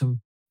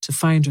irksome to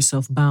find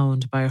herself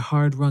bound by a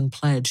hard-wrung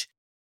pledge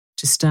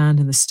to stand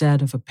in the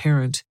stead of a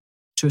parent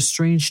to a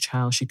strange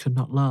child she could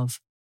not love,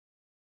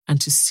 and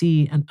to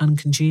see an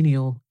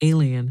uncongenial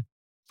alien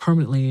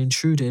permanently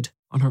intruded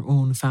on her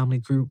own family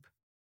group.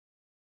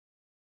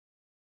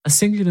 A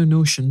singular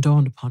notion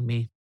dawned upon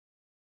me.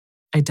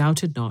 I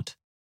doubted not,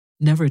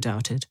 never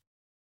doubted,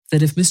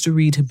 that if Mr.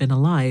 Reed had been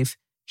alive,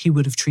 he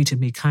would have treated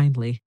me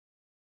kindly.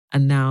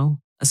 And now,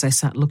 as I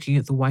sat looking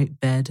at the white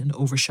bed and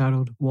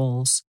overshadowed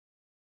walls,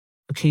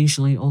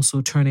 occasionally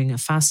also turning a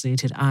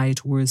fascinated eye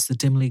towards the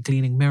dimly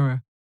gleaming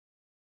mirror,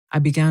 I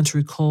began to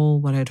recall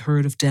what I had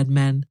heard of dead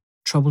men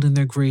troubled in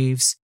their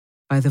graves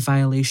by the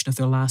violation of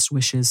their last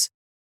wishes,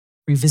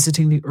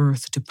 revisiting the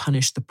earth to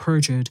punish the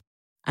perjured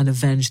and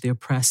avenge the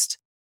oppressed.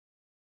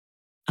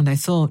 And I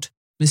thought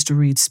Mr.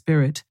 Reed's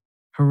spirit,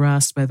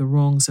 harassed by the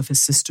wrongs of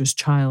his sister's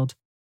child,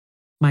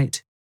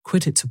 might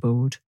quit its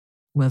abode,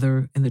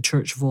 whether in the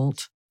church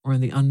vault or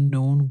in the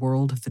unknown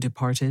world of the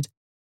departed,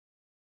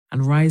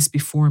 and rise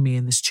before me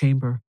in this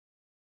chamber.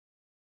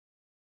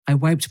 I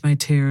wiped my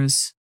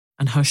tears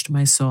and hushed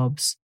my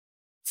sobs,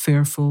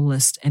 fearful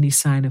lest any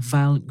sign of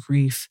violent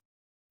grief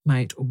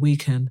might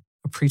awaken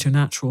a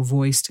preternatural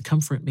voice to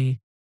comfort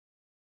me,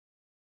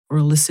 or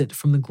elicit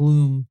from the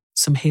gloom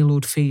some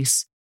haloed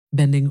face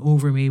bending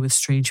over me with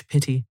strange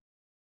pity.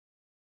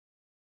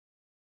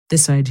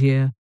 This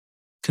idea,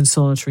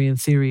 consolatory in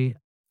theory,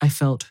 I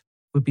felt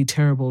would be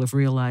terrible if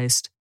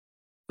realized.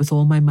 With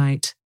all my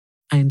might,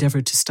 I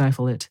endeavored to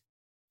stifle it.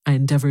 I I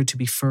endeavored to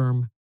be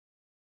firm.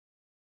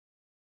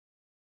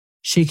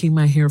 Shaking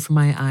my hair from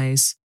my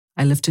eyes,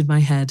 I lifted my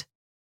head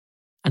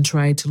and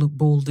tried to look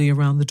boldly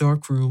around the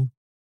dark room.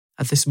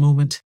 At this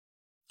moment,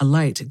 a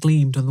light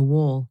gleamed on the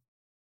wall.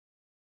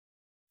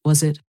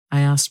 Was it,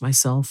 I asked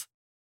myself,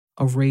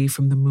 a ray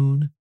from the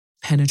moon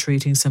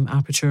penetrating some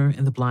aperture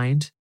in the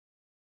blind?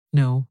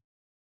 No,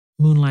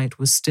 moonlight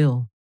was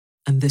still,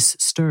 and this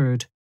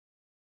stirred.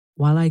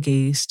 While I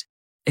gazed,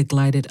 it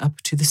glided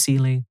up to the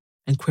ceiling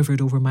and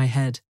quivered over my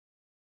head.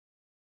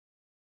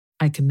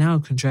 I can now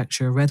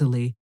conjecture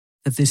readily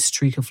that this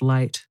streak of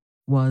light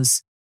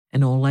was,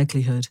 in all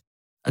likelihood,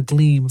 a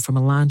gleam from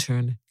a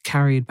lantern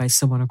carried by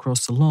someone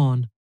across the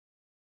lawn.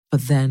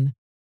 But then,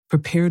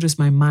 prepared as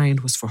my mind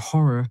was for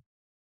horror,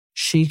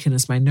 shaken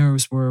as my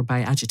nerves were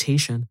by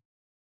agitation,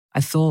 I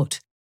thought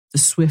the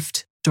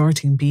swift,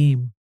 darting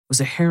beam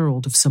was a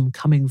herald of some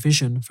coming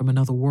vision from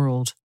another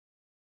world.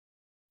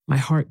 My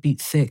heart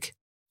beat thick,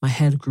 my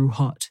head grew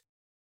hot.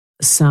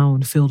 A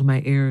sound filled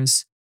my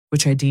ears,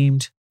 which I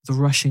deemed the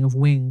rushing of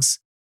wings.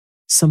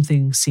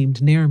 Something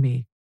seemed near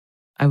me.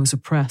 I was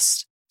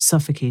oppressed,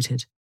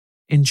 suffocated.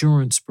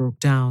 Endurance broke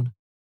down.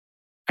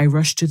 I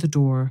rushed to the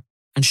door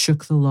and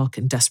shook the lock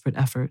in desperate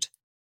effort.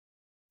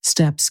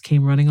 Steps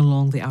came running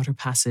along the outer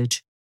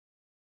passage.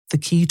 The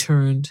key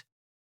turned.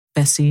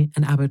 Bessie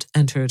and Abbott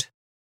entered.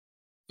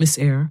 "Miss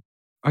Eyre,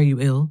 are you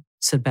ill?"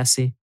 said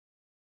Bessie.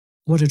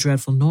 "What a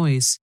dreadful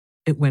noise.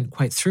 It went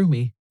quite through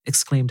me,"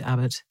 exclaimed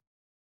Abbott.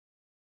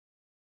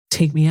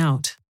 "Take me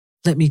out.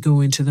 Let me go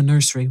into the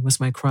nursery,"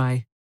 was my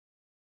cry.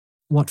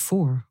 "What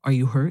for? Are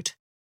you hurt?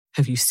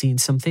 Have you seen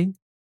something?"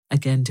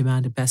 again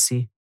demanded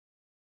Bessie.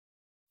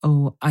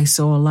 "Oh, I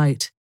saw a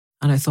light,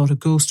 and I thought a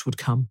ghost would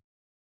come."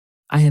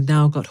 I had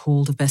now got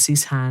hold of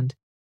Bessie's hand,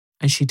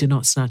 and she did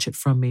not snatch it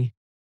from me.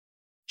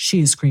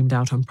 "She has screamed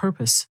out on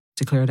purpose,"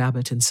 declared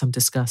Abbott in some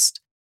disgust.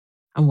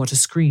 "And what a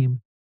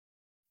scream!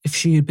 If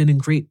she had been in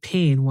great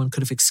pain, one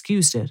could have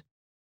excused it,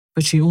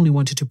 but she only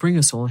wanted to bring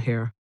us all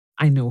here.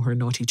 I know her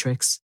naughty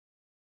tricks."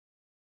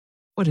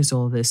 "What is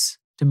all this?"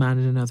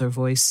 demanded another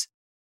voice,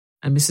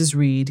 and Mrs.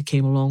 Reed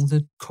came along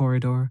the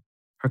corridor,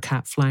 her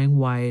cap flying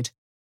wide,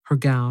 her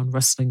gown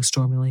rustling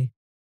stormily.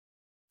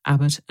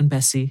 Abbott and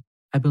Bessie,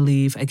 I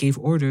believe I gave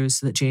orders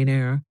that Jane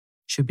Eyre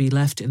should be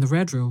left in the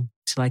Red Room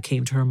till I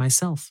came to her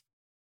myself.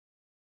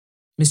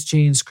 "Miss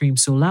Jane screamed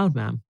so loud,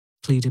 ma'am,"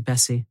 pleaded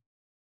Bessie.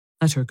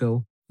 "Let her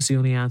go," was the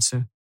only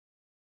answer.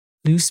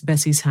 "Loose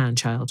Bessie's hand,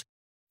 child.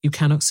 You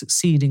cannot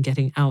succeed in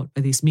getting out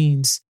by these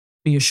means,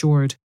 be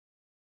assured.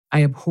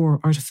 I abhor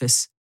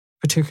artifice,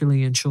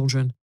 particularly in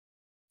children.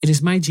 It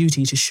is my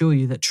duty to show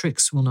you that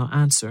tricks will not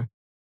answer.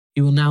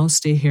 You will now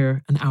stay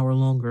here an hour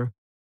longer,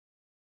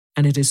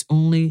 and it is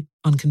only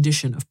on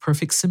condition of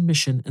perfect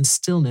submission and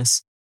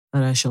stillness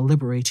that I shall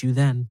liberate you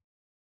then."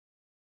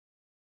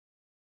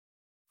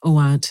 "Oh,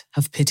 aunt,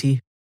 have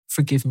pity.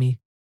 Forgive me.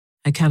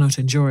 I cannot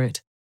endure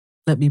it.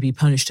 Let me be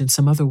punished in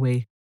some other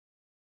way.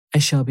 I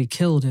shall be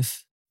killed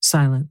if—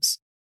 Silence.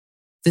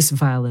 This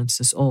violence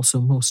is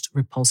also most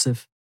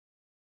repulsive."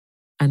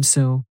 And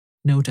so,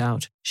 no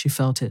doubt, she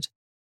felt it.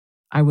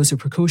 I was a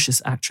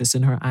precocious actress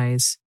in her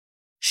eyes.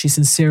 She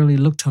sincerely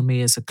looked on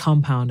me as a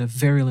compound of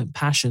virulent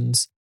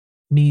passions,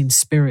 mean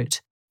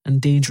spirit,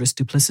 and dangerous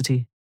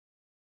duplicity.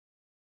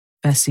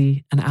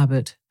 Bessie and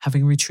Abbott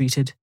having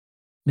retreated,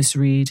 Miss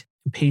Reed,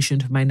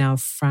 impatient of my now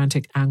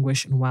frantic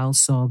anguish and wild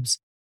sobs,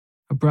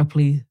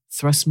 abruptly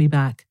thrust me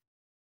back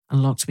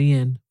and locked me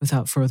in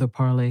without further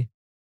parley.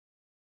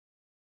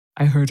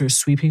 I heard her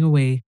sweeping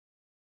away,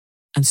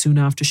 and soon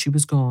after she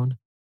was gone,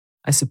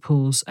 I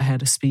suppose I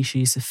had a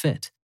species of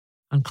fit,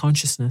 and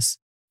consciousness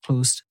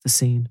closed the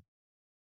scene.